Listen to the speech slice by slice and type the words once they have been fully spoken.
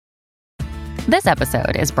This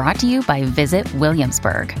episode is brought to you by Visit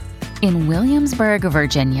Williamsburg. In Williamsburg,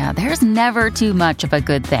 Virginia, there's never too much of a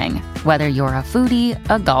good thing. Whether you're a foodie,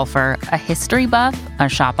 a golfer, a history buff, a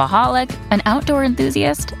shopaholic, an outdoor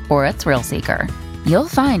enthusiast, or a thrill seeker, you'll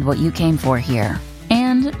find what you came for here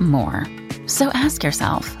and more. So ask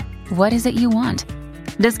yourself, what is it you want?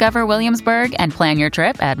 Discover Williamsburg and plan your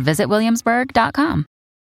trip at visitwilliamsburg.com.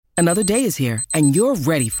 Another day is here, and you're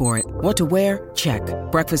ready for it. What to wear? Check.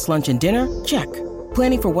 Breakfast, lunch, and dinner? Check.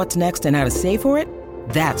 Planning for what's next and how to save for it?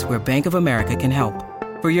 That's where Bank of America can help.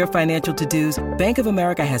 For your financial to-dos, Bank of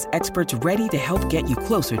America has experts ready to help get you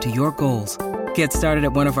closer to your goals. Get started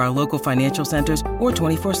at one of our local financial centers or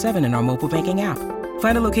 24/7 in our mobile banking app.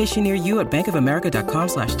 Find a location near you at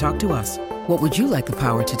bankofamerica.com/talktous. What would you like the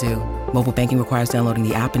power to do? Mobile banking requires downloading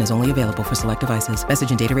the app and is only available for select devices.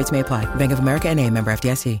 Message and data rates may apply. Bank of America N.A., member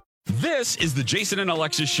FDIC. This is the Jason and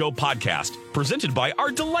Alexis Show podcast, presented by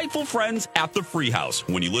our delightful friends at the Free House.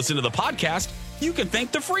 When you listen to the podcast, you can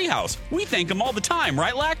thank the Free House. We thank them all the time,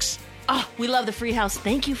 right, Lex? Oh, we love the Free House.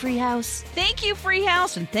 Thank you, Free House. Thank you, Free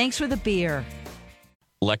House, and thanks for the beer.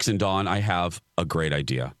 Lex and Dawn, I have a great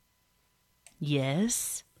idea.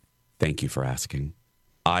 Yes? Thank you for asking.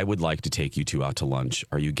 I would like to take you two out to lunch.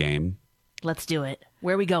 Are you game? Let's do it.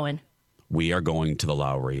 Where are we going? We are going to the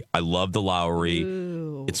Lowry. I love the Lowry.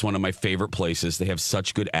 Ooh. It's one of my favorite places. They have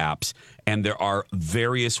such good apps, and there are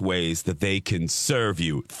various ways that they can serve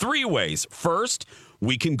you. 3 ways. First,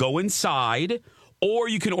 we can go inside, or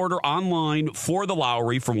you can order online for the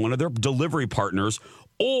Lowry from one of their delivery partners,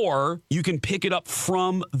 or you can pick it up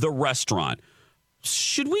from the restaurant.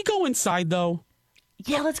 Should we go inside, though?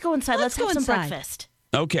 Yeah, let's go inside. Let's have some inside. breakfast.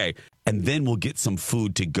 Okay, and then we'll get some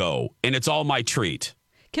food to go, and it's all my treat.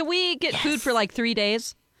 Can we get food for like 3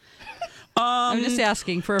 days? I'm just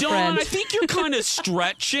asking for a Dawn, friend. I think you're kind of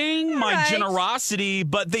stretching my Right. generosity,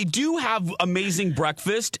 but they do have amazing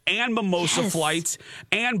breakfast and mimosa flights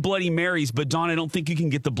and Bloody Marys. But Dawn, I don't think you can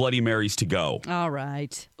get the Bloody Marys to go. All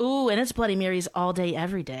right. Ooh, and it's Bloody Marys all day,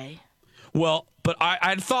 every day. Well, but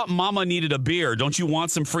I thought Mama needed a beer. Don't you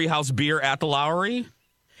want some Free House beer at the Lowry?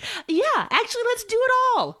 Yeah, actually, let's do it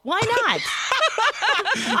all. Why not?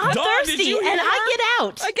 I'm Dawn, did thirsty, you hear and her? I get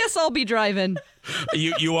out. I guess I'll be driving.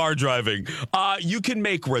 You are driving. You can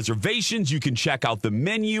make reservations. You can check out the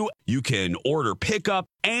menu. You can order pickup,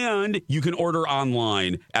 and you can order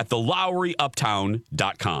online at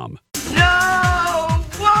thelowryuptown.com. No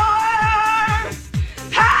more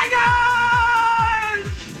hangers!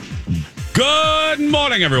 Good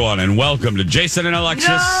morning, everyone, and welcome to Jason and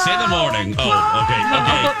Alexis in the morning. Oh, okay.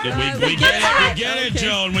 We get it,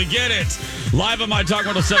 Joan. We get it. Live on My Talk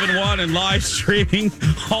 1071 and live streaming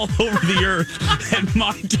all over the earth at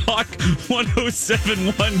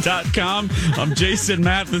MyTalk1071.com. I'm Jason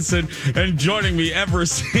Matheson, and joining me every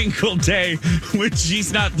single day when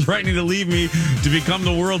she's not threatening to leave me to become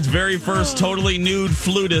the world's very first totally nude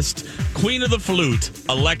flutist, Queen of the Flute,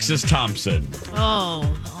 Alexis Thompson. Oh,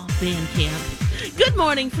 band camp. Good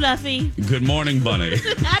morning, Fluffy. Good morning, Bunny.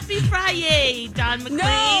 Happy Friday, Don McLean.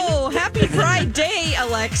 No! Happy Friday,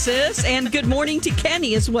 Alexis. And good morning to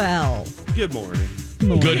Kenny as well. Good morning.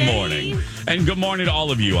 Good morning. And good morning to all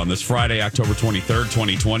of you on this Friday, October 23rd,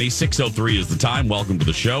 2020. 6:03 is the time. Welcome to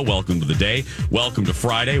the show. Welcome to the day. Welcome to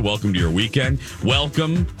Friday. Welcome to your weekend.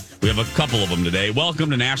 Welcome. We have a couple of them today. Welcome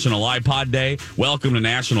to National iPod Day. Welcome to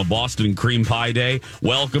National Boston Cream Pie Day.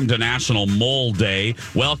 Welcome to National Mole Day.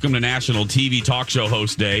 Welcome to National TV Talk Show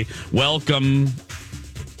Host Day. Welcome.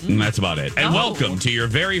 And that's about it. And welcome to your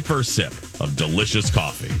very first sip of delicious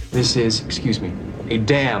coffee. This is, excuse me, a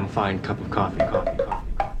damn fine cup of coffee.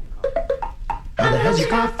 How the hell's your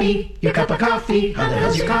coffee? Your cup of coffee? How the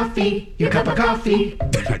hell's your coffee? Your cup of coffee?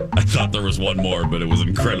 I thought there was one more, but it was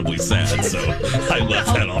incredibly sad, so I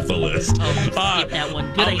left that off the list. Skip that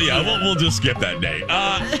one. Good idea. Yeah, we'll just skip that day.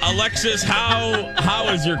 Alexis, how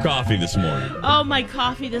is your coffee this morning? Oh, my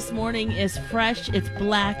coffee this morning is fresh. It's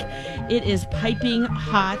black. It is piping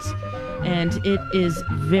hot. And it is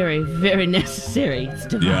very, very necessary. It's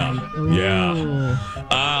divine. Yeah.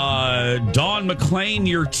 Dawn McLean,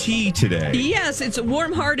 your tea today. Yes, it's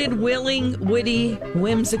warm-hearted, willing, witty,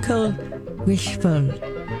 whimsical, wishful.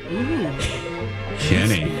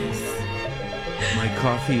 Kenny. My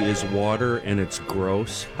coffee is water and it's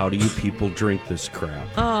gross. How do you people drink this crap?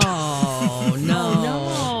 Oh, no.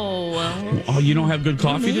 No. Oh, you don't have good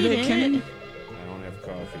coffee today, Kenny? I don't have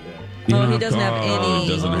coffee yet. You Oh, don't he doesn't have any. It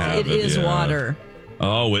doesn't have It is yeah. water.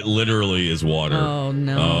 Oh, it literally is water. Oh,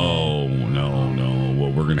 no. Oh, no.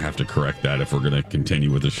 Well, we're going to have to correct that if we're going to continue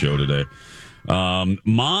with the show today.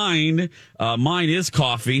 Mine is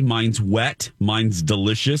coffee. Mine's wet. Mine's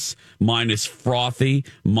delicious. Mine is frothy.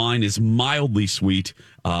 Mine is mildly sweet,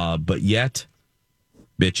 but yet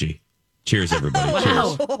bitchy. Cheers, everybody.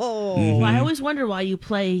 Wow. Cheers. Well, I always wonder why you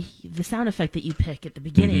play the sound effect that you pick at the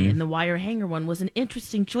beginning, and the wire hanger one was an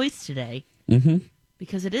interesting choice today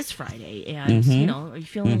because it is Friday, and are you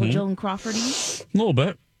feeling a little Joan Crawford-y? A little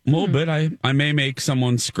bit. I may make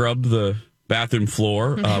someone scrub the bathroom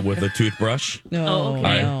floor with a toothbrush. No,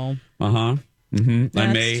 okay. no.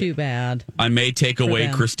 That's too bad. I may take away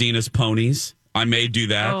them. Christina's ponies. I may do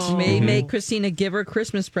that. Oh. May make Christina give her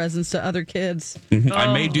Christmas presents to other kids.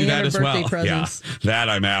 I may do And that her as well. birthday presents. Yeah, that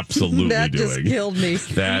I'm absolutely That doing. just killed me.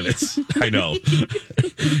 That is, I know.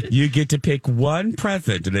 You get to pick one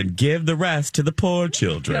present and then give the rest to the poor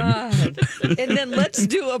children. God. And then let's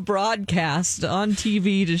do a broadcast on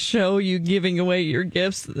TV to show you giving away your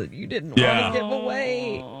gifts that you didn't want to give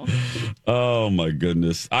away. Oh my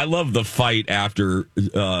goodness! I love the fight after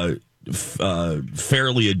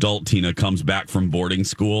fairly adult Tina comes back from boarding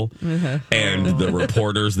school, and the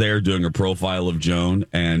reporter's there doing a profile of Joan,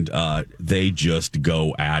 and they just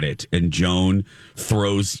go at it. And Joan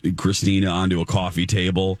throws Christina onto a coffee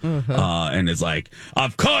table and is like,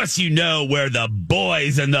 "Of course you know where the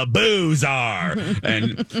boys and the booze are."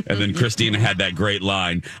 and then Christina had that great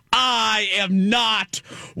line, "I am not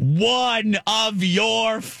one of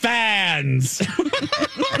your fans."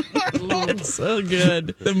 So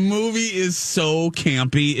good. The movie is so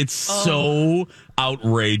campy. It's so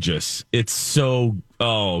outrageous. It's so,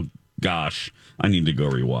 oh gosh, I need to go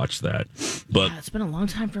rewatch that. But Yeah, it's been a long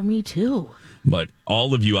time for me too. But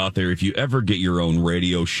all of you out there, if you ever get your own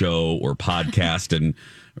radio show or podcast, and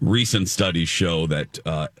recent studies show that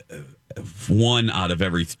 1 out of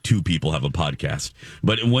every 2 people have a podcast.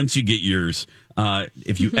 But once you get yours,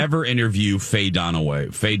 if you ever interview Faye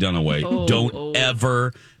Dunaway, don't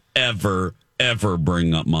ever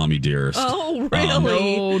bring up Mommy Dearest. Oh,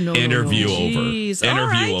 really? No. Interview Jeez. over. All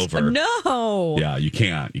Interview right. over. No. Yeah, you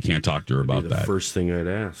can't talk to her about The that. first thing I'd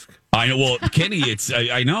ask. I know. Well, Kenny,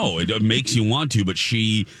 I know it makes you want to, but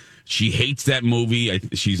she hates that movie.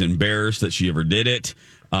 She's embarrassed that she ever did it,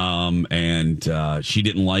 and she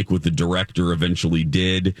didn't like what the director eventually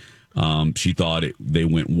did. She thought they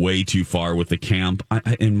went way too far with the camp.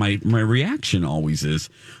 And my reaction always is,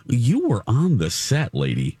 you were on the set,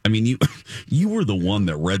 lady. I mean, you were the one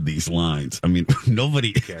that read these lines. I mean,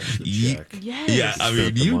 nobody. Cash the check. Yes. Yeah, I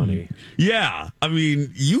mean, Spent the money. Yeah, I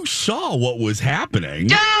mean, you saw what was happening.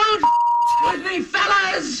 Don't with me,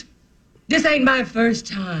 fellas. This ain't my first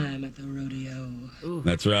time at the rodeo.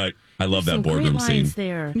 That's right. I love that Some boardroom great scene. lines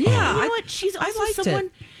there. Yeah, You know what? She's also liked it. someone,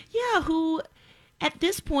 who at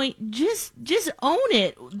this point just own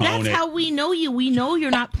it. That's Own it. how we know you. We know you're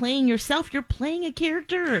not playing yourself. You're playing a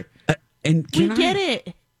character. And We get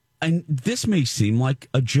it. And this may seem like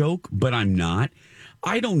a joke, but I'm not.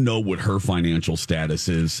 I don't know what her financial status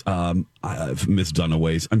is, Miss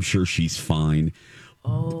Dunaway's. I'm sure she's fine.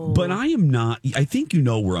 Oh. But I am not. I think you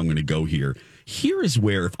know where I'm going to go here. Here is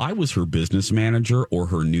where, if I was her business manager or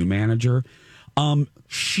her new manager, that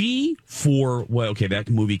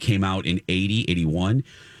movie came out in 81.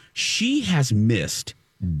 She has missed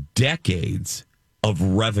decades of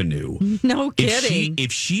revenue. No kidding.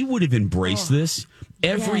 If she would have embraced this,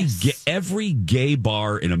 every gay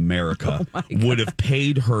bar in America would have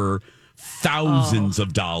paid her thousands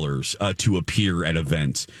of dollars to appear at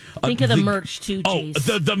events. Think of the merch too, Oh,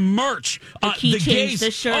 Jace. the merch, The keychains, gays,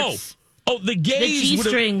 the shirts. the gays, The would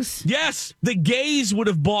have- G-strings. Yes, the gays would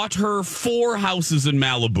have bought her 4 houses in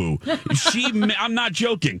Malibu. I'm not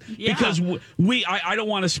joking, because I don't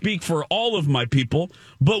want to speak for all of my people,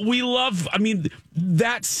 but we love. I mean,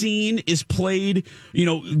 that scene is played. You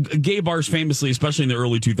know, gay bars famously, especially in the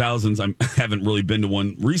early 2000s. I haven't really been to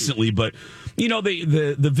one recently, but you know,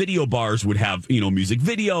 the video bars would have music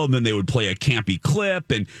video, and then they would play a campy clip,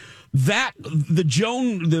 and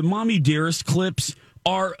the Mommy Dearest clips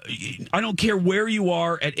are, I don't care where you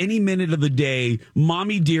are at any minute of the day,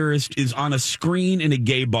 Mommy Dearest is on a screen in a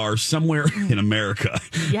gay bar somewhere in America.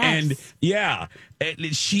 Yes.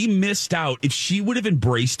 And she missed out. If she would have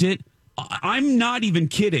embraced it, I'm not even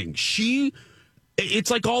kidding. It's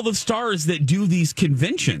like all the stars that do these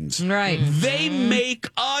conventions. Right. They make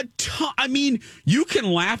a ton. I mean, you can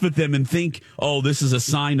laugh at them and think, oh, this is a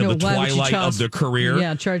sign of the why would you twilight of their career.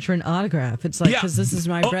 Yeah, charge for an autograph. It's like, because this is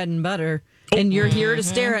my bread and butter, and you're here to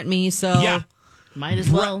stare at me, so Yeah. Might as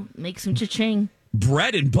well make some cha-ching.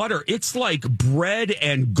 bread and butter. It's like bread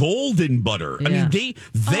and golden butter. I mean,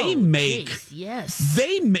 they make. Geez, yes.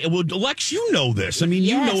 Well, Lex, you know this. I mean,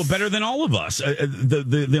 you know it better than all of us.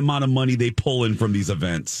 The amount of money they pull in from these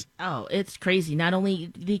events. Oh, it's crazy. Not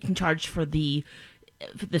only they can charge for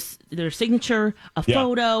their signature, a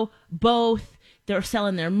photo, both. They're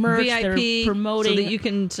selling their merch. VIP, they're promoting so that you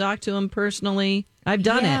can talk to them personally. I've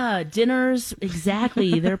done it. Yeah, dinners,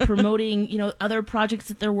 exactly. They're promoting, other projects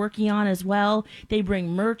that they're working on as well. They bring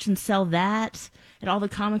merch and sell that at all the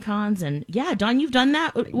Comic-Cons. And yeah, Dawn, you've done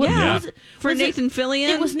that? What was it? For Nathan Fillion?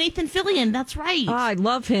 It was Nathan Fillion, that's right. Oh, I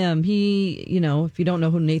love him. He, if you don't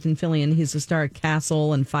know who Nathan Fillion, he's the star of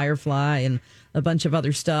Castle and Firefly and a bunch of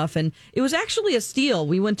other stuff. And it was actually a steal.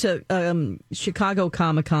 We went to Chicago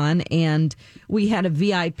Comic-Con and we had a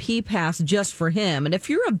VIP pass just for him. And if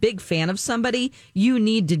you're a big fan of somebody, you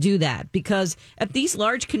need to do that, because at these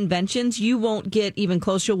large conventions, you won't get even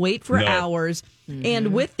close. You'll wait for hours. Mm-hmm.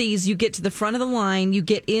 And with these, you get to the front of the line, you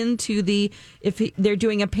get into if they're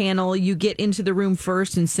doing a panel, you get into the room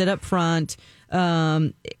first and sit up front.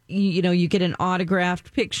 You get an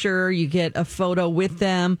autographed picture, you get a photo with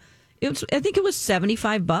them. I think it was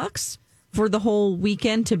 $75 for the whole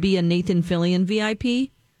weekend to be a Nathan Fillion VIP.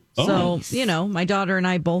 Oh, so, nice. My daughter and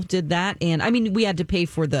I both did that. And I mean, we had to pay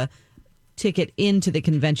for the ticket into the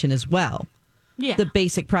convention as well. Yeah. The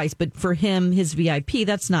basic price. But for him, his VIP,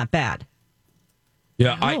 that's not bad.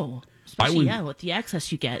 Yeah. Especially with the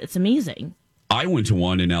access you get. It's amazing. I went to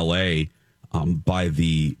one in L.A. By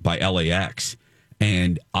LAX.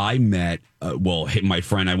 And I met, my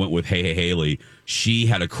friend, I went with Hey Haley. She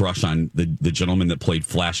had a crush on the gentleman that played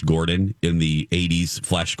Flash Gordon in the 80s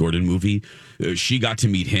Flash Gordon movie. She got to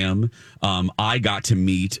meet him. I got to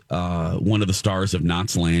meet one of the stars of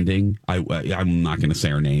Knots Landing. I'm not going to say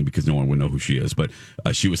her name because no one would know who she is, but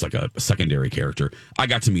she was like a secondary character. I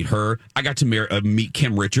got to meet her. I got to meet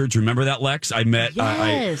Kim Richards. Remember that, Lex? I met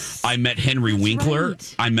I met Henry Winkler.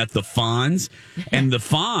 Right. I met the Fonz. And the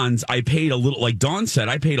Fonz, I paid a little, like Dawn said,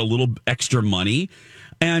 I paid a little extra money.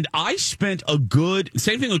 And I spent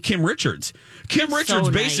same thing with Kim Richards. Kim Richards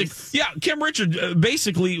basically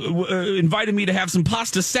invited me to have some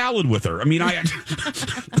pasta salad with her. I mean, I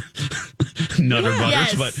nutter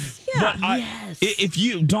butters, if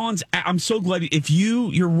you, Dawn's, I'm so glad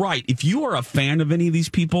you're right. If you are a fan of any of these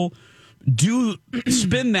people, do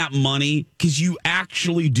spend that money, because you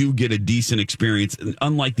actually do get a decent experience,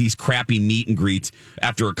 unlike these crappy meet and greets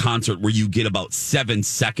after a concert where you get about 7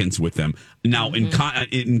 seconds with them. Now, in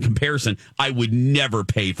comparison, I would never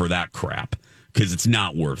pay for that crap because it's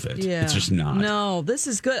not worth it. Yeah. It's just not. No, this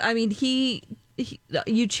is good. I mean,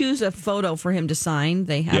 you choose a photo for him to sign.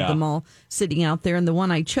 They have them all sitting out there, and the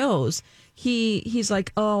one I chose, he's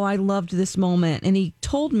like, oh, I loved this moment. And he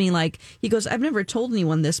told me, he goes, I've never told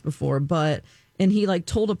anyone this before, and he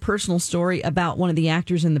told a personal story about one of the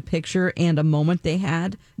actors in the picture and a moment they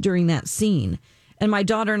had during that scene. And my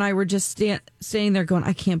daughter and I were just staying there going,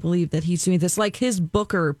 I can't believe that he's doing this. His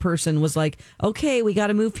booker person was like, okay, we got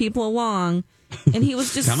to move people along. And he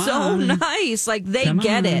was just so nice. They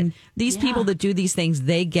get it. These people that do these things,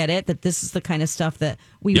 they get it, that this is the kind of stuff that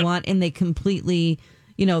we want. And they completely,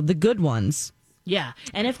 the good ones. Yeah,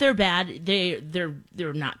 and if they're bad,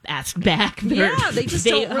 they're not asked back. They just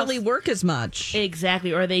don't really work as much.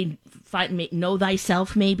 Exactly, or they know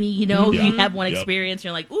thyself. Maybe you have one experience, and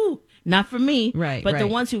you're like, ooh, not for me. Right. But the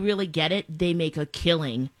ones who really get it, they make a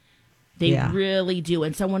killing. They really do.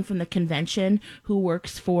 And someone from the convention who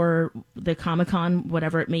works for the Comic-Con,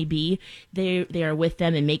 whatever it may be, they are with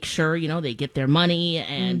them and make sure, they get their money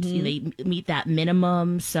and they meet that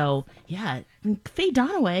minimum. So, yeah, Faye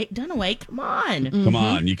Dunaway, come on. Come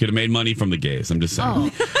on. You could have made money from the gays. I'm just saying.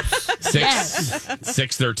 Oh.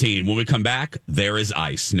 6:13. When we come back, there is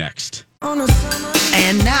Ice next.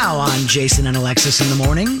 And now on Jason and Alexis in the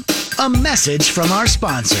Morning, a message from our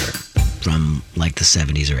sponsor from the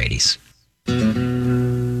 70s or 80s.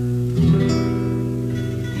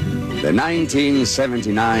 The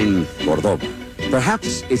 1979 Cordoba.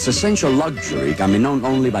 Perhaps its essential luxury can be known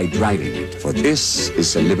only by driving it, for this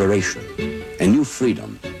is a liberation, a new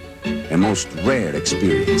freedom, a most rare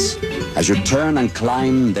experience. As you turn and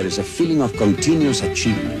climb, there is a feeling of continuous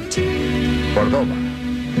achievement. Cordoba.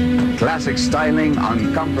 Classic styling,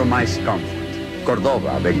 uncompromised comfort.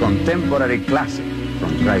 Cordoba, the contemporary classic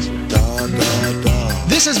from Chrysler.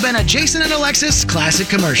 This has been a Jason and Alexis classic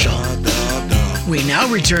commercial. We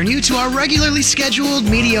now return you to our regularly scheduled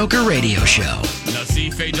mediocre radio show. Now, see,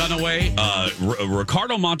 Faye Dunaway,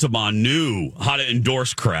 Ricardo Montalban knew how to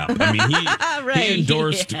endorse crap. I mean, he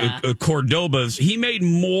endorsed Cordoba's. He made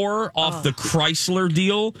more off the Chrysler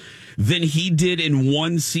deal than he did in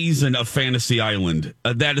one season of Fantasy Island.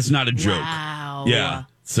 That is not a joke. Wow. Yeah.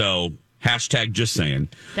 So, hashtag just saying.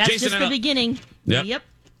 That's Jason just the beginning. Yep.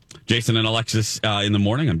 Jason and Alexis in the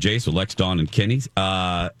morning. I'm Jace with Lex, Dawn, and Kenny.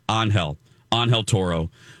 Angel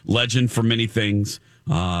Toro, legend for many things,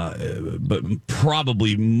 but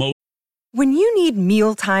probably most. When you need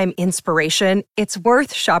mealtime inspiration, it's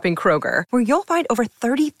worth shopping Kroger, where you'll find over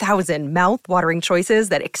 30,000 mouth-watering choices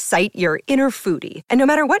that excite your inner foodie. And no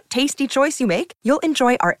matter what tasty choice you make, you'll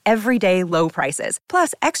enjoy our everyday low prices,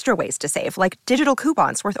 plus extra ways to save, like digital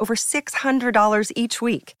coupons worth over $600 each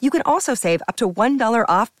week. You can also save up to $1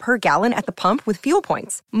 off per gallon at the pump with fuel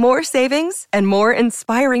points. More savings and more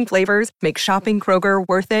inspiring flavors make shopping Kroger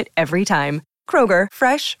worth it every time. Kroger,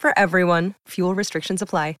 fresh for everyone. Fuel restrictions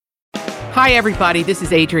apply. Hi, everybody. This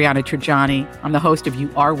is Adriana Trajani. I'm the host of You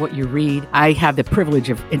Are What You Read. I have the privilege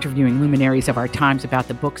of interviewing luminaries of our times about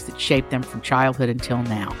the books that shaped them from childhood until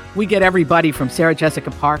now. We get everybody from Sarah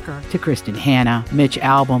Jessica Parker to Kristen Hanna, Mitch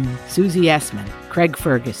Albom, Susie Essman, Craig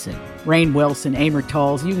Ferguson, Rainn Wilson, Amor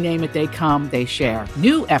Tolls, you name it, they come, they share.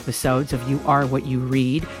 New episodes of You Are What You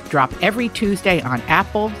Read drop every Tuesday on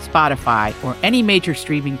Apple, Spotify, or any major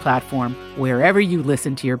streaming platform wherever you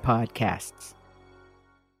listen to your podcasts.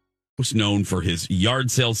 Known for his yard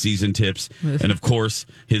sale season tips and, of course,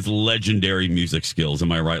 his legendary music skills.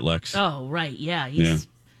 Am I right, Lex? Oh, right. Yeah. He's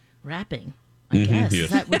rapping, I guess.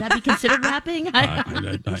 Yes. Would that be considered rapping? I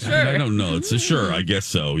don't know. It's sure. I guess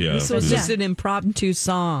so. Yeah. So it's just an impromptu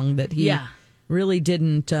song that he really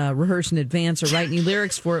didn't rehearse in advance or write any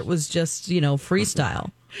lyrics for. It was just, freestyle.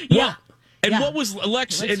 Yeah. And what was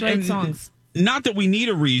Lex? And songs. Not that we need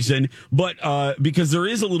a reason, but because there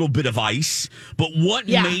is a little bit of ice. But what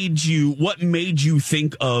made you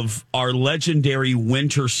think of our legendary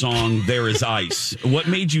winter song "There Is Ice"? What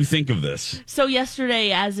made you think of this? So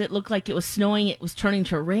yesterday, as it looked like it was snowing, it was turning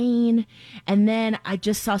to rain, and then I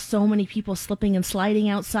just saw so many people slipping and sliding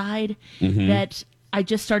outside that I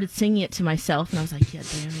just started singing it to myself, and I was like, yeah,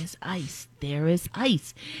 there is ice. There is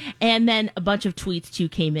ice. And then a bunch of tweets, too,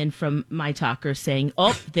 came in from my talkers saying,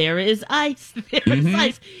 oh, there is ice. There is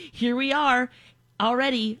ice. Here we are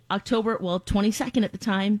already, October, 22nd at the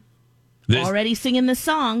time, already singing this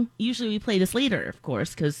song. Usually we play this later, of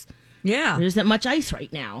course, because there isn't much ice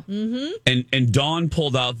right now. And Dawn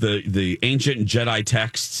pulled out the ancient Jedi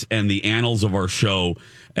texts and the annals of our show,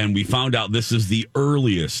 and we found out this is the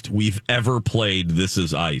earliest we've ever played This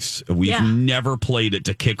Is Ice. We've never played it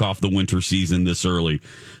to kick off the winter season this early.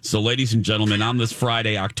 So, ladies and gentlemen, on this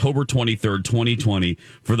Friday, October 23rd, 2020,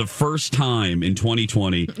 for the first time in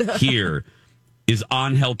 2020, here is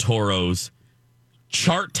Angel Toro's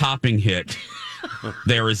chart-topping hit,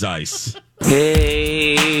 There Is Ice.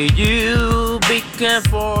 Hey, you, be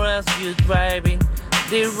careful as you're driving.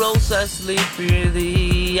 The roads are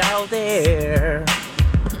slippery out there.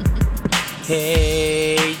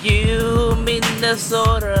 Hey, you,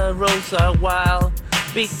 Minnesota roads are wild.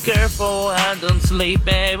 Be careful and don't sleep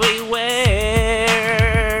everywhere.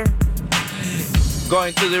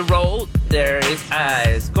 Going to the road, there is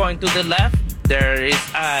ice. Going to the left, there is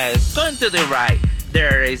ice. Going to the right,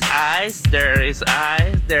 there is ice. There is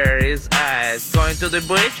ice. There is ice. Going to the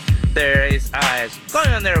bridge, there is ice. Going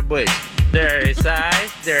under the bridge, there is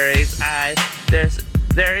ice. There is ice.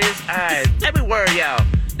 There is ice everywhere, y'all.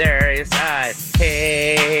 There is ice.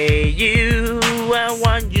 Hey, you, I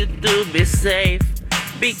want you to be safe.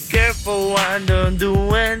 Be careful and don't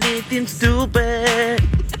do anything stupid.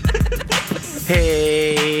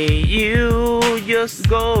 Hey, you, just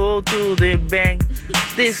go to the bank,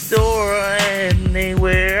 the store,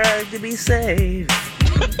 anywhere to be safe.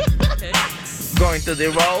 Going to the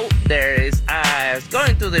road, there is ice.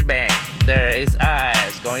 Going to the bank, there is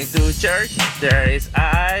ice. Going to church, there is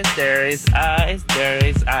ice. There is ice. There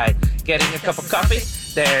is ice. Getting a cup of coffee,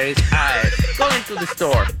 there is ice. Going to the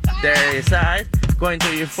store, there is ice. Going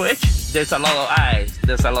to your fridge, there's a lot of ice.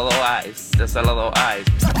 There's a lot of ice. There's a lot of ice.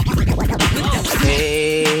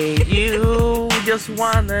 Hey, you, just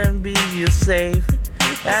wanna be safe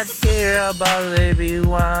and care about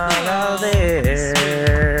everyone out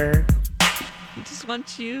there. He just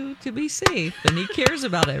wants you to be safe, and he cares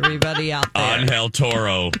about everybody out there. Angel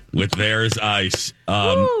Toro with There's Ice.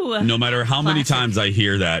 No matter how many times I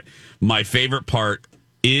hear that, my favorite part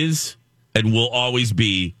is and will always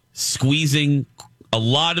be squeezing a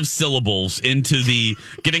lot of syllables into the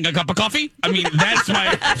getting a cup of coffee. I mean, that's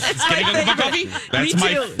my getting a cup of coffee. That's Me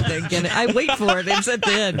too. I wait for it. It's at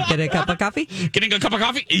the end. Get a cup of coffee. Getting a cup of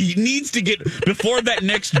coffee. He needs to get before that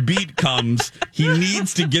next beat comes. He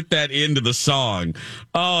needs to get that into the song.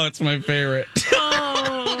 Oh, it's my favorite.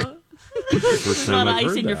 Oh. There's a lot of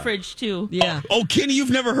ice in your fridge too. Yeah. Oh, Kenny,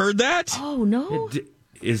 you've never heard that? Oh no.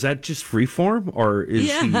 Is that just freeform, or is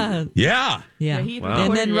Yeah. he? Yeah. Wow.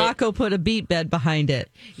 And then Rocco put a beat bed behind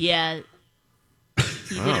it. Yeah.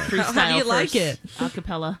 He did it freestyle. How do you like it?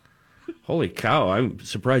 Acapella. Holy cow! I'm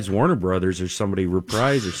surprised Warner Brothers or somebody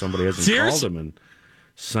reprised or somebody hasn't Serious? called him and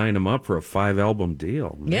signed him up for a 5-album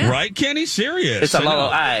deal. Yeah. Right, Kenny? Serious. There's a little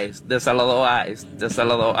ice. There's a little ice. There's a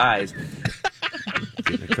little ice.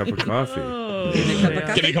 Get a cup of coffee.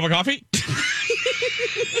 Get a cup of coffee?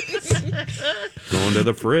 Going to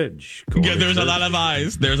the fridge. Yeah, there's a lot of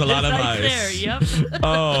eyes. There's a lot of eyes. There, yep.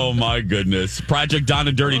 Oh, my goodness. Project Down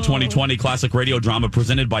and Dirty 2020 classic radio drama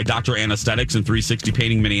presented by Dr. Anesthetics and 360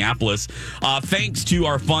 Painting Minneapolis. Thanks to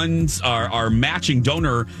our funds, our matching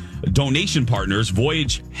donation partners,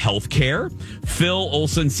 Voyage Healthcare, Phil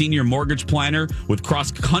Olson, Senior Mortgage Planner with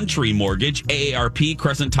Cross Country Mortgage, AARP,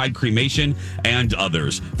 Crescent Tide Cremation, and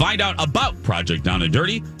others. Find out about Project Down and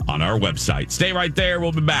Dirty on our website. Stay right there.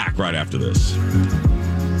 We'll be back right after this.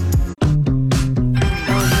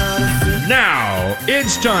 Now,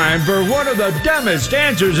 it's time for one of the dumbest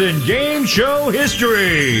answers in game show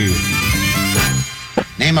history.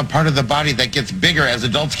 Name a part of the body that gets bigger as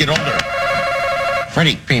adults get older.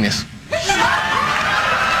 Freddie, penis.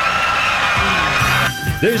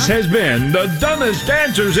 This has been the dumbest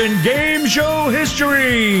answers in game show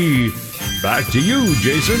history. Back to you,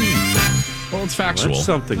 Jason. Well, it's factual. That's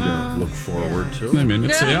something to look forward to. I mean,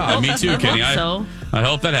 it's, yeah, me too, Kenny. I hope I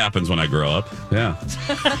hope that happens when I grow up. Yeah.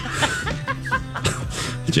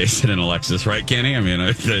 Jason and Alexis, right, Kenny? I mean,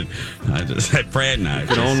 I pray at night.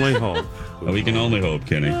 We can only hope. We can only hope,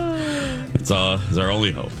 Kenny. It's our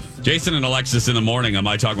only hope. Jason and Alexis in the morning on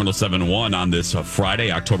My Talk 107.1 on this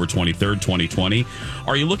Friday, October 23rd, 2020.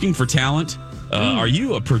 Are you looking for talent? Are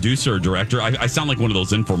you a producer or director? I sound like one of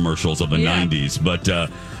those infomercials of the 90s, but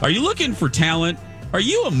are you looking for talent? Are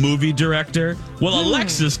you a movie director? Well,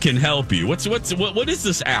 Alexis can help you. What is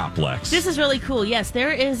this app, Lex? This is really cool. Yes,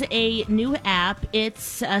 there is a new app.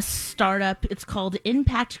 It's a startup. It's called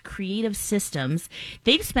Impact Creative Systems.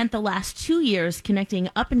 They've spent the last 2 years connecting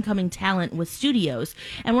up-and-coming talent with studios.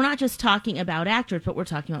 And we're not just talking about actors, but we're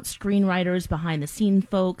talking about screenwriters, behind-the-scene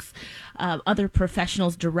folks, other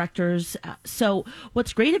professionals, directors. So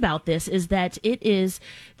what's great about this is that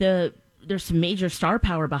there's some major star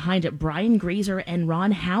power behind it. Brian Grazer and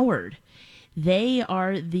Ron Howard. They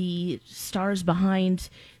are the stars behind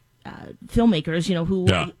filmmakers, who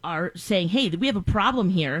are saying, hey, we have a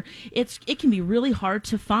problem here. It can be really hard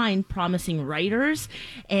to find promising writers,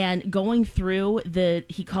 and going through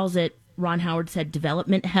he calls it, Ron Howard said,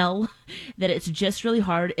 development hell, that it's just really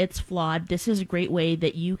hard. It's flawed. This is a great way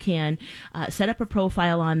that you can set up a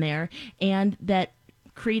profile on there, and that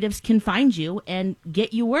creatives can find you and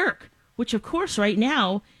get you work, which, of course, right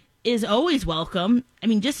now is always welcome. I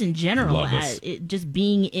mean, just in general, just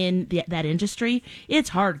being in that industry, it's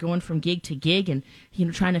hard going from gig to gig and,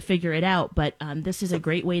 trying to figure it out. But this is a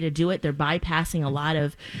great way to do it. They're bypassing a lot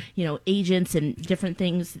of, agents and different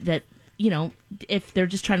things that, if they're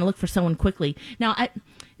just trying to look for someone quickly. Now,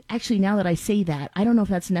 now that I say that, I don't know if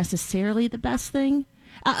that's necessarily the best thing.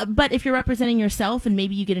 But if you're representing yourself and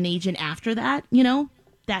maybe you get an agent after that,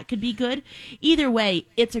 that could be good. Either way,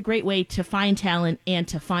 it's a great way to find talent and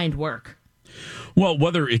to find work. Well,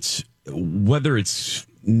 whether it's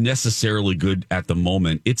necessarily good at the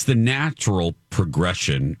moment, it's the natural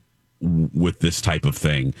progression with this type of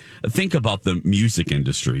thing. Think about the music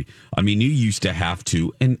industry. I mean, you used to have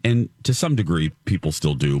to, and to some degree people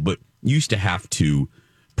still do, but you used to have to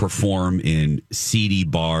perform in seedy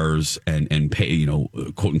bars and pay,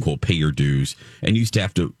 quote unquote, pay your dues, and you used to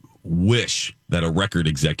have to wish that a record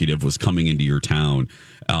executive was coming into your town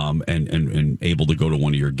and able to go to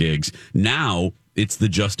one of your gigs. Now it's the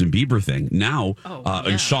Justin Bieber thing. Now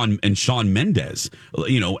and Shawn Mendes,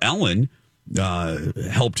 Ellen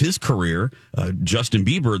helped his career. Justin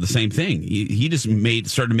Bieber, the same thing. He just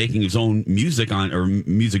started making his own music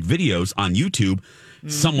music videos on YouTube. Mm-hmm.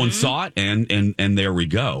 Someone saw it, and there we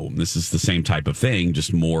go. This is the same type of thing,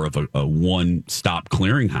 just more of a one-stop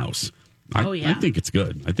clearinghouse. I think it's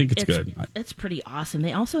good. I think it's good. It's pretty awesome.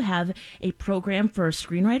 They also have a program for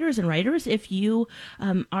screenwriters and writers. If you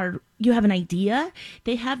you have an idea,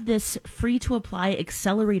 they have this free-to-apply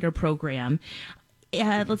accelerator program.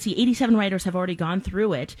 Let's see, 87 writers have already gone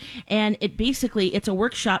through it, and it's a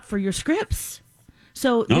workshop for your scripts.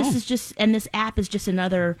 So this app is just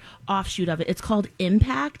another offshoot of it. It's called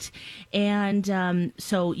Impact, and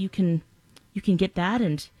so you can get that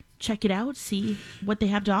and check it out, see what they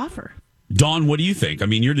have to offer. Dawn, what do you think? I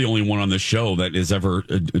mean, you're the only one on this show that has ever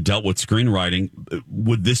dealt with screenwriting.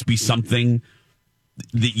 Would this be something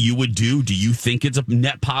that you would do? Do you think it's a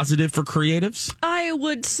net positive for creatives? I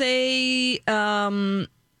would say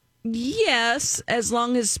yes, as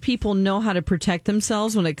long as people know how to protect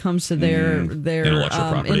themselves when it comes to their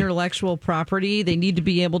intellectual property. They need to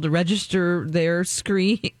be able to register their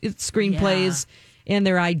screenplays and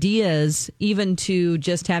their ideas, even to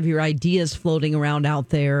just have your ideas floating around out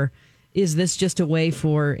there. Is this just a way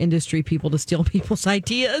for industry people to steal people's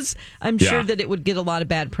ideas? I'm sure that it would get a lot of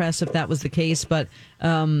bad press if that was the case, but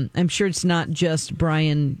I'm sure it's not just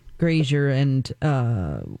Brian Grazer and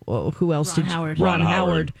who else? Ron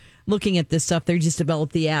Howard looking at this stuff. They just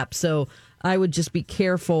developed the app. So I would just be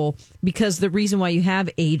careful, because the reason why you have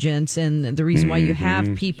agents and the reason why you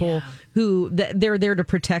have people who they're there to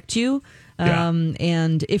protect you.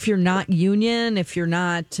 And if you're not union, if you're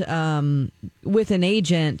not with an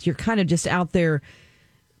agent, you're kind of just out there,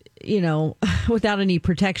 without any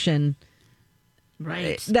protection.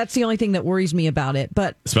 Right. That's the only thing that worries me about it.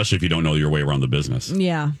 But especially if you don't know your way around the business.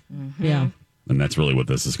 Yeah. Mm-hmm. Yeah. And that's really what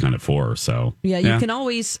this is kind of for. So you can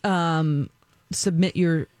always submit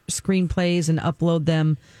your screenplays and upload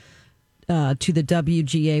them to the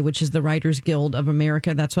WGA, which is the Writers Guild of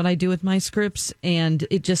America. That's what I do with my scripts, and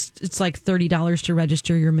it's like $30 to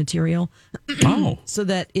register your material. So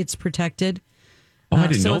that it's protected. I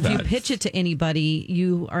didn't know that. So if you pitch it to anybody,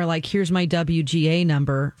 you are like, here's my WGA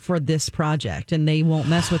number for this project, and they won't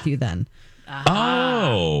mess with you then.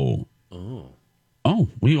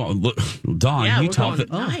 We all look, Dawn. You taught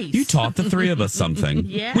the three of us something.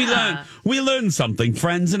 We learned something,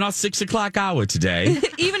 friends, in our 6 o'clock hour today.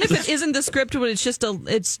 Even if it isn't the script, but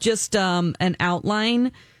it's just an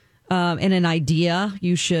outline and an idea.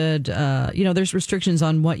 You should, there's restrictions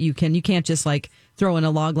on what you can't just like throw in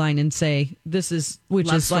a log line and say this is, which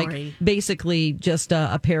Love is story. like basically just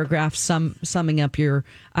a paragraph summing up your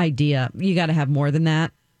idea. You got to have more than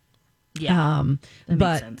that. Yeah,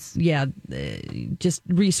 that makes sense. Just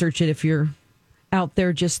research it if you're out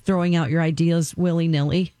there just throwing out your ideas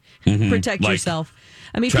willy-nilly. Protect yourself.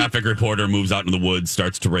 I mean, traffic reporter moves out in the woods,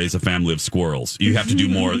 starts to raise a family of squirrels. You have to do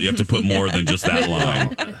more. You have to put more than just that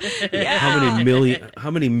line.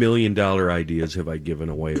 How many $1 million ideas have I given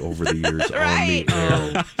away over the years on the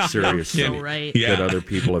air? Seriously, that other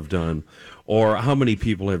people have done, or how many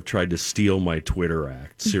people have tried to steal my Twitter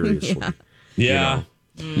act? Seriously,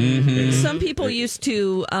 Some people used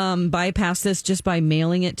to bypass this just by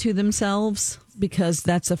mailing it to themselves, because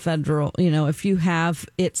that's a federal, if you have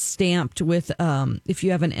it stamped with, if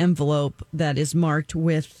you have an envelope that is marked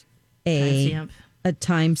with a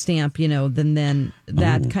timestamp, then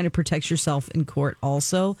that kind of protects yourself in court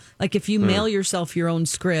also. Like if you mail yourself your own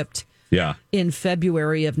script in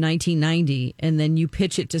February of 1990 and then you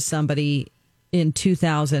pitch it to somebody in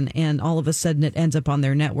 2000 and all of a sudden it ends up on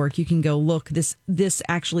their network, you can go, look, this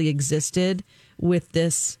actually existed with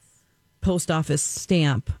this post office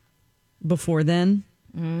stamp before then.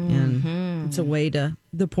 And it's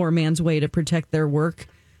the poor man's way to protect their work.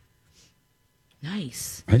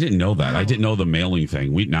 Nice. I didn't know that. I didn't know the mailing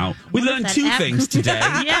thing. We learned two things today.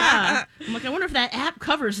 Yeah. I'm like, I wonder if that app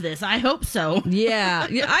covers this. I hope so. Yeah.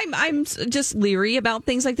 I'm just leery about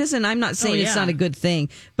things like this, and I'm not saying it's not a good thing.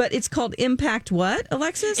 But it's called Impact what,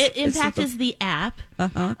 Alexis? Impact is the app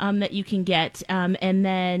that you can get. And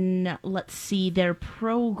then, let's see, their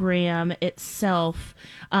program itself.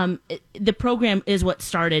 The program is what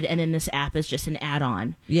started, and then this app is just an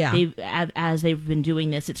add-on. Yeah. As they've been doing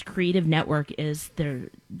this, it's Creative Network is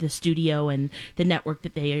the studio and the network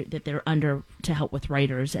that they're under to help with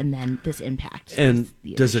writers, and then this Impact. And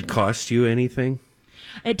does it cost you anything?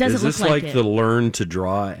 It doesn't look like it. Is this like the learn to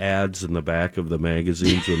draw ads in the back of the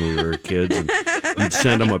magazines when we were kids? And you'd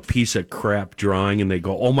send them a piece of crap drawing, and they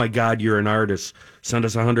go, "Oh my God, you're an artist! Send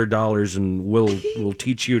us $100, and we'll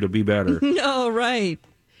teach you to be better." No, right?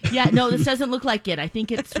 Yeah, no, this doesn't look like it. I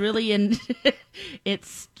think it's really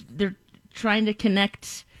they're trying to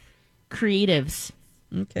connect creatives.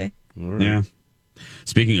 Okay. Right. Yeah.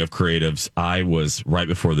 Speaking of creatives, I was right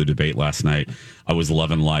before the debate last night. I was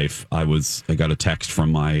loving life. I got a text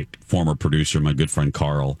from my former producer, my good friend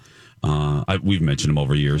Carl, We've mentioned him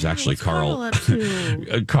over years. Actually, Carl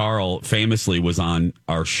famously was on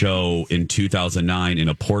our show in 2009 in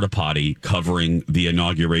a porta potty covering the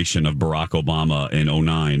inauguration of Barack Obama in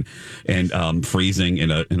 2009, and freezing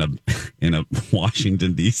in a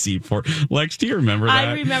Washington D.C. port. Lex, do you remember that?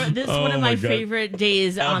 I remember. This is one of my favorite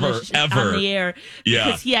days on the air.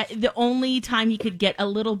 Because the only time he could get a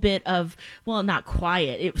little bit of, well, not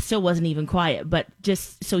quiet. It still wasn't even quiet, but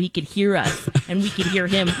just so he could hear us and we could hear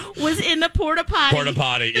him was in the porta potty. Porta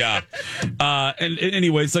potty, yeah. And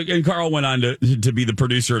anyways, and Carl went on to be the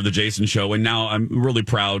producer of the Jason Show, and now I'm really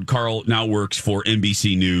proud. Carl now works for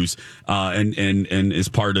NBC News and is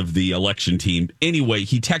part of the election team. Anyway,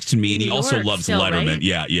 he texted me, and he also loves Letterman.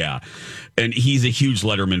 Right? Yeah. And he's a huge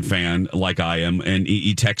Letterman fan, like I am. And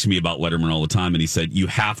he texts me about Letterman all the time. And he said, you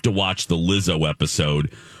have to watch the Lizzo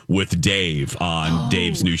episode with Dave on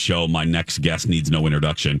Dave's new show, My Next Guest Needs No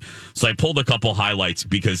Introduction. So I pulled a couple highlights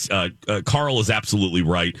because Carl is absolutely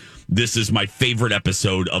right. This is my favorite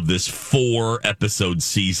episode of this 4-episode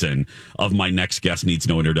season of My Next Guest Needs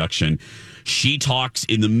No Introduction. She talks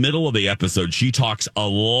in the middle of the episode. She talks a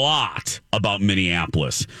lot about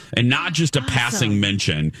Minneapolis, and not just a passing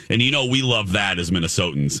mention. And we love that as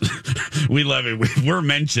Minnesotans. We love it. We're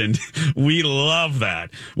mentioned. We love that.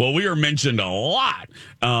 Well, we are mentioned a lot.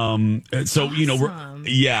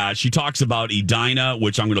 She talks about Edina,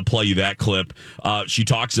 which I'm going to play you that clip. She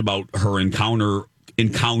talks about her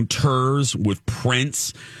encounters with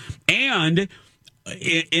Prince, and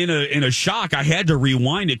in a shock, I had to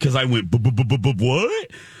rewind it because I went,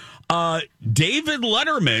 what? David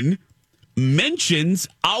Letterman mentions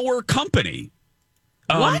our company.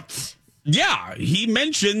 What? Yeah, he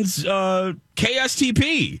mentions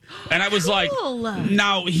KSTP. And I was like,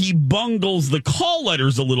 now he bungles the call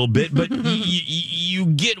letters a little bit, but you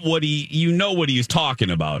get what what he's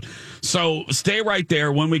talking about. So stay right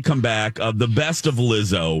there when we come back. The best of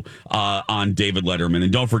Lizzo on David Letterman.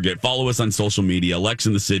 And don't forget, follow us on social media, Lex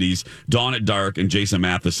in the Cities, Dawn at Dark, and Jason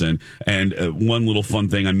Matheson. And one little fun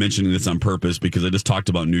thing, I'm mentioning this on purpose because I just talked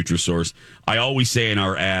about Nutrisource. I always say in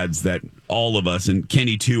our ads that all of us, and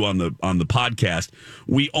Kenny too on the podcast,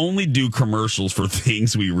 we only do commercials for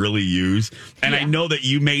things we really use. And I know that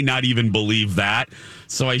you may not even believe that.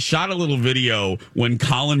 So I shot a little video when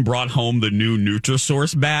Colin brought home the new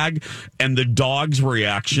Nutrisource bag, and the dog's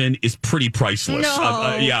reaction is pretty priceless.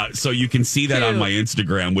 No. So you can see that on my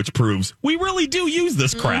Instagram, which proves we really do use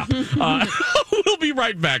this crap. We'll be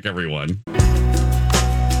right back, everyone.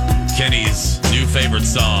 Kenny's new favorite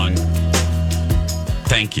song,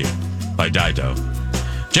 Thank You, by Dido.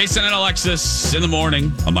 Jason and Alexis in the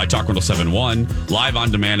morning on My Talk 107.1, live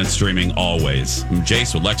on demand and streaming always. I'm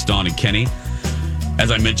Jace with Lex, Dawn, and Kenny.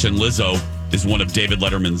 As I mentioned, Lizzo is one of David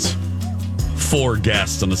Letterman's 4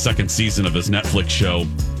 guests on the second season of his Netflix show.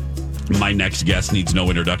 My Next Guest Needs No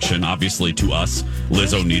Introduction. Obviously, to us,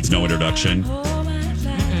 Lizzo needs no introduction.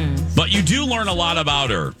 But you do learn a lot about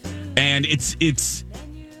her. And it's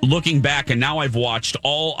looking back, and now I've watched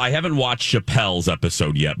I haven't watched Chappelle's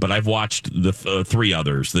episode yet, but I've watched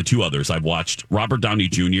the 2 others. I've watched Robert Downey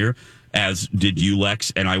Jr., as did you,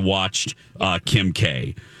 Lex, and I watched Kim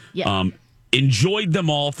K. Yeah. Enjoyed them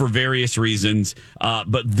all for various reasons,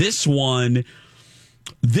 but this one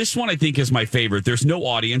I think is my favorite. There's no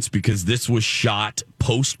audience because this was shot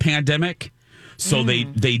post-pandemic, so they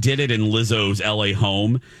did it in Lizzo's LA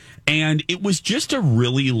home, and it was just a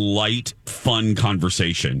really light, fun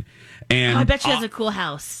conversation. And I bet she has a cool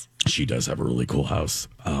house. She does have a really cool house.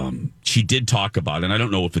 She did talk about, and I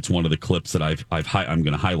don't know if it's one of the clips that I'm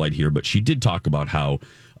going to highlight here, but she did talk about how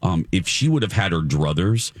if she would have had her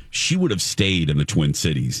druthers, she would have stayed in the Twin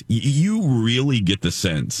Cities. You really get the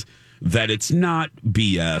sense that it's not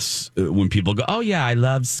BS when people go, oh, yeah, I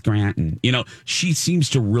love Scranton. She seems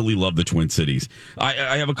to really love the Twin Cities.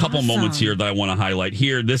 I have a couple moments here that I want to highlight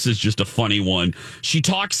here. This is just a funny one. She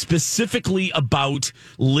talks specifically about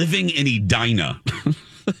living in Edina.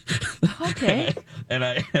 Okay. And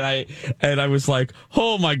I was like,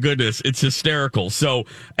 oh my goodness, it's hysterical. So,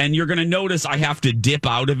 and you're going to notice I have to dip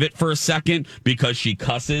out of it for a second because she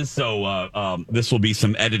cusses. So this will be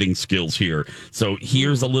some editing skills here. So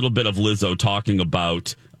here's a little bit of Lizzo talking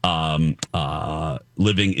about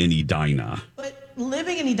living in Edina. But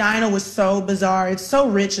living in Edina was so bizarre. It's so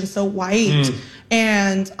rich and so white.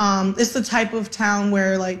 And it's the type of town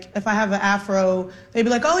where, like, if I have an afro, they'd be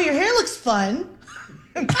like, oh, your hair looks fun.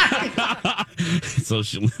 So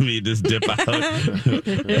let me just dip out.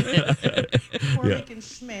 McCormick and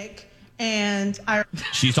Schmick, and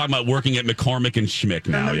she's talking about working at McCormick and Schmick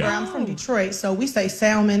now. I'm from Detroit, so we say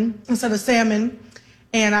salmon instead of salmon.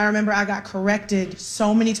 And I remember I got corrected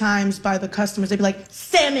so many times by the customers. They'd be like,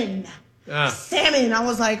 salmon. Salmon. I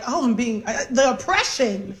was like, oh, I'm being the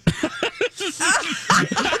oppression. God,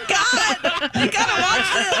 you gotta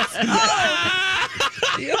watch this.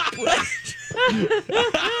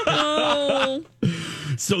 Oh.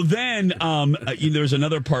 So then, there's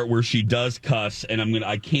another part where she does cuss, and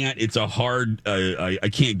I can't. It's a hard. I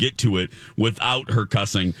can't get to it without her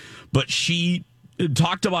cussing. But she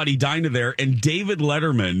talked about Edina there, and David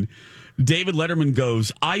Letterman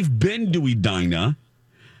goes, "I've been to Edina."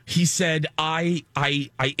 He said, I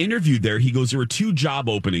interviewed there. He goes, there were 2 job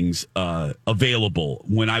openings available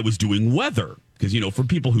when I was doing weather. Because, for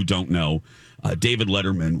people who don't know, David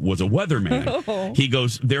Letterman was a weatherman. Oh. He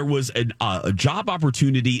goes, there was a job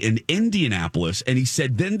opportunity in Indianapolis. And he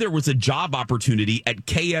said, then there was a job opportunity at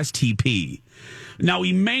KSTP. Now,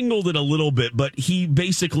 he mangled it a little bit, but he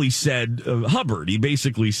basically said Hubbard. He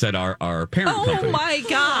basically said our parent company. Oh, my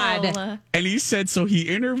God. And he said, so he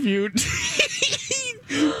interviewed...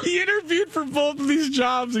 He interviewed for both of these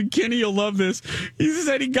jobs, and Kenny, you'll love this. He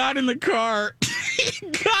said he got in the car.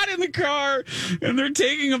 And they're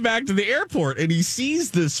taking him back to the airport, and he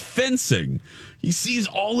sees this fencing. He sees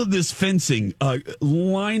all of this fencing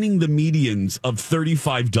lining the medians of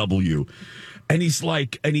 35W. And he's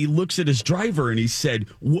like, and he looks at his driver and he said,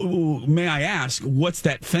 may I ask, what's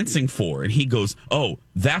that fencing for? And he goes, oh,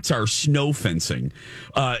 that's our snow fencing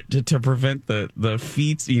to prevent the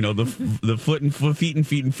feet, the feet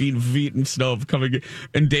and snow coming in.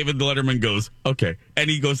 And David Letterman goes, okay. And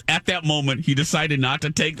he goes, at that moment, he decided not to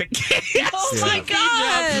take the KSTP. Oh, my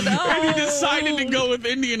God. And he decided to go with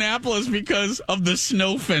Indianapolis because of the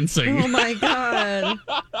snow fencing. Oh, my God.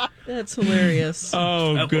 That's hilarious.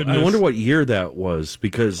 Oh, goodness. I wonder what year that was,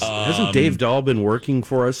 because hasn't Dave Dahl been working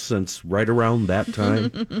for us since right around that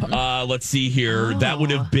time? Let's see here. That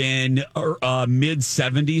would have been mid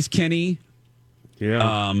 70s, Kenny.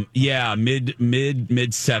 Yeah. Mid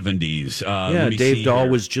 70s. Dave Dahl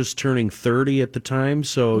was just turning 30 at the time,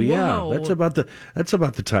 so Whoa. that's about the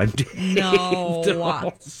time Dave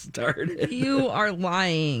Dahl started. You are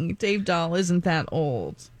lying. Dave Dahl isn't that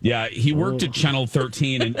old. Yeah, he worked at Channel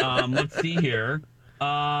 13, and let's see here.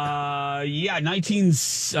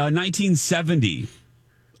 1970,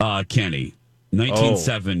 Kenny.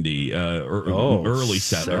 1970, early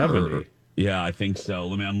 70. Yeah, I think so.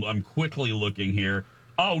 I'm quickly looking here.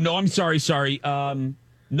 Oh, no, I'm sorry. No,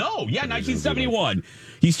 1971.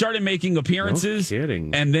 He started making appearances. No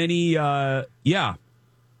kidding. And then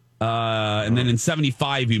and then in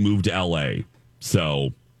 75, he moved to L.A. So,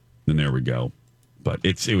 then there we go. But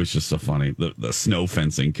it was just so funny. The snow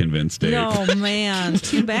fencing convinced Dave. Oh, man.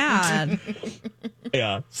 Too bad.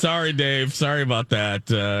 Yeah. Sorry, Dave. Sorry about that.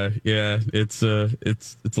 It's a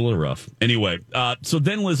little rough. Anyway, so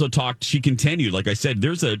then Lizzo talked. She continued. Like I said,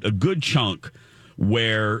 there's a good chunk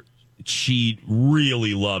where she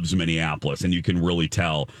really loves Minneapolis, and you can really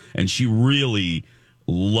tell. And she really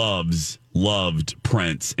loved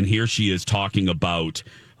Prince. And here she is talking about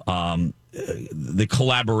the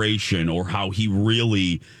collaboration, or how he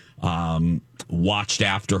really watched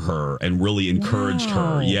after her and really encouraged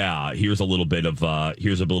her. Yeah, here's a little bit of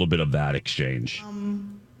that exchange.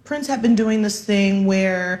 Prince had been doing this thing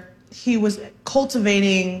where he was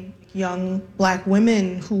cultivating young black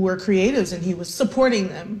women who were creatives, and he was supporting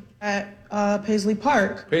them at Paisley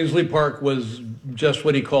Park. Paisley Park was just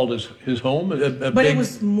what he called his home. But it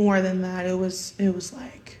was more than that. It was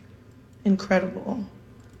like incredible.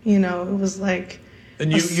 It was like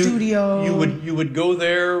a studio. You would go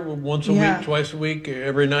there once a week, twice a week,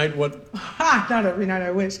 every night. What? Not every night. I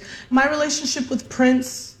wish. My relationship with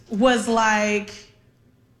Prince was like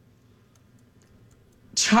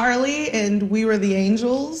Charlie and We Were the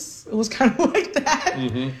Angels. It was kind of like that.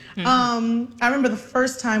 Mm-hmm. I remember the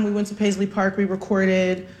first time we went to Paisley Park, we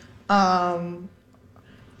recorded, and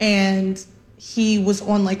he was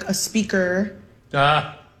on like a speaker.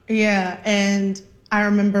 Yeah, and I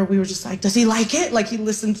remember we were just like, does he like it? Like, he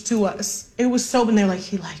listened to us. It was so, and they're like,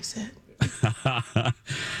 he likes it.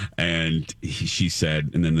 And she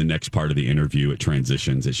said, and then the next part of the interview, it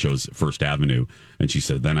transitions, it shows First Avenue. And she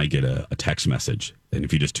said, then I get a text message. And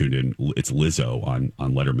if you just tuned in, it's Lizzo on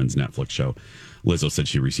Letterman's Netflix show. Lizzo said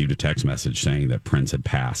she received a text message saying that Prince had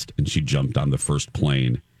passed. And she jumped on the first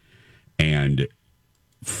plane and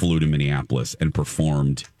flew to Minneapolis and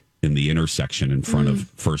performed in the intersection in front of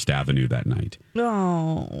First Avenue that night.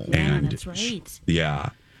 Oh, and that's right.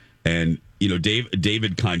 Yeah. And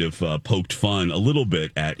David kind of poked fun a little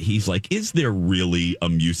bit he's like, is there really a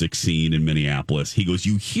music scene in Minneapolis? He goes,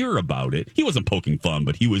 you hear about it. He wasn't poking fun,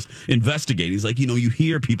 but he was investigating. He's like, you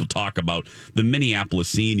hear people talk about the Minneapolis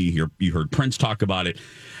scene. You heard Prince talk about it.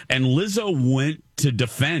 And Lizzo went to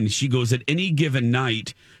defend. She goes, at any given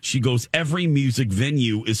night, she goes, every music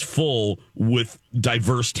venue is full with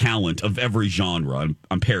diverse talent of every genre.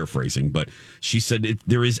 I'm paraphrasing, but she said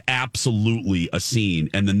there is absolutely a scene.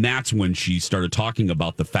 And then that's when she started talking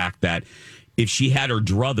about the fact that if she had her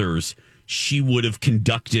druthers, she would have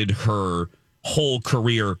conducted her whole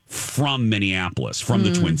career from Minneapolis, from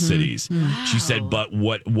the Twin Cities. Wow. She said, but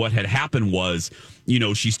what had happened was,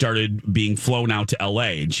 she started being flown out to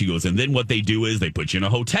LA, and she goes, and then what they do is they put you in a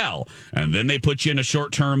hotel, and then they put you in a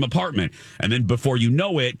short-term apartment. And then before you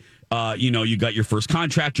know it, you got your first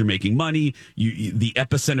contract, you're making money, the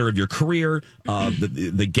epicenter of your career,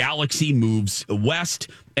 the galaxy moves west,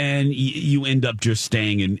 and you end up just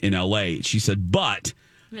staying in LA. She said, but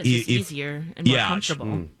it's just easier and more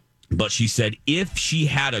comfortable. But she said if she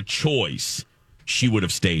had a choice, she would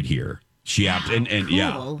have stayed here.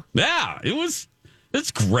 Cool. It's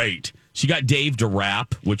great. She got Dave to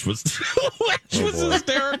rap, which was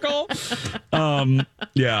hysterical.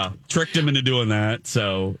 Tricked him into doing that.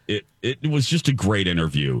 So it was just a great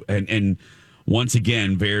interview. And once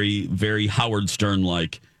again, very, very Howard Stern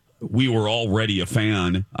like. We were already a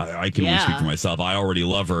fan. I can only speak for myself. I already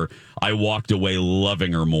love her. I walked away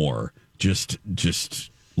loving her more. Just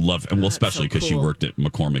love, and especially because she worked at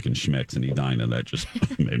McCormick and Schmick's and Edina. That just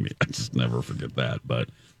made me. I just never forget that. But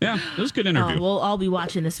yeah, it was a good interview. We'll all be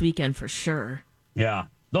watching this weekend for sure. Yeah,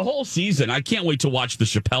 the whole season. I can't wait to watch the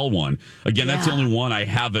Chappelle one again. That's the only one I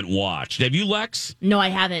haven't watched. Have you, Lex? No, I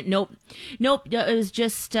haven't. Nope. It was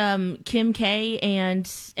just Kim K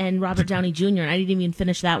and Robert Downey Jr. and I didn't even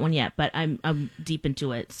finish that one yet. But I'm deep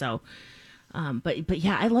into it. So. But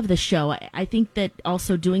yeah, I love the show. I think that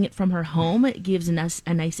also doing it from her home, it gives us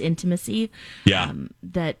a nice intimacy. Yeah.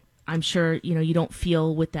 That I'm sure, you don't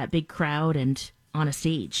feel with that big crowd and on a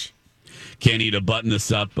stage. Kenny, to button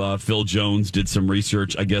this up, Phil Jones did some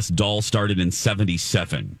research. I guess Doll started in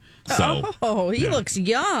 1977. So, he looks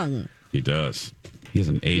young. He does. He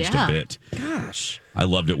hasn't aged a bit. Gosh. I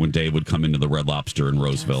loved it when Dave would come into the Red Lobster in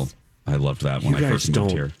Roseville. I loved that when I first moved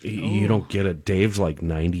here. You don't get it. Dave's like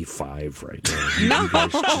 95 right now.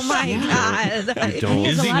 Oh my God!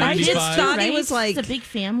 Is he 95? I just thought he was like it's a big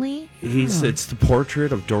family. It's the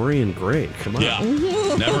portrait of Dorian Gray. Come on,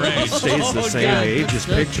 never aged. Stays the same age. His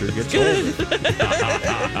picture gets older.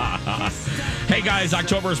 Hey guys,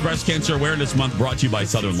 October is Breast Cancer Awareness Month, brought to you by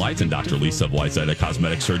Southern Lights and Dr. Lisa of Wayzata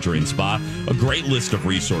Cosmetic Surgery and Spa. A great list of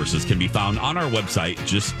resources can be found on our website.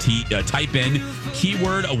 Just type in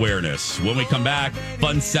keyword awareness. When we come back,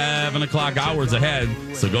 fun 7 o'clock hours ahead.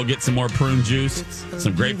 So go get some more prune juice,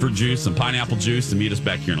 some grapefruit juice, some pineapple juice, and meet us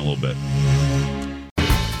back here in a little bit.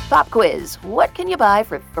 Pop quiz. What can you buy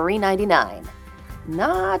for $3.99?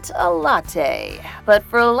 Not a latte, but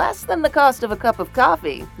for less than the cost of a cup of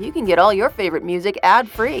coffee, you can get all your favorite music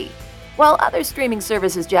ad-free. While other streaming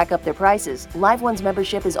services jack up their prices, Live One's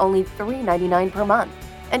membership is only $3.99 per month,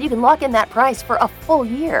 and you can lock in that price for a full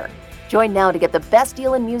year. Join now to get the best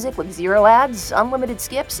deal in music with 0 ads, unlimited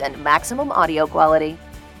skips, and maximum audio quality.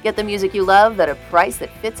 Get the music you love at a price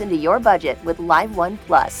that fits into your budget with Live One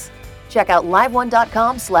Plus. Check out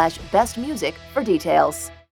liveone.com/bestmusic for details.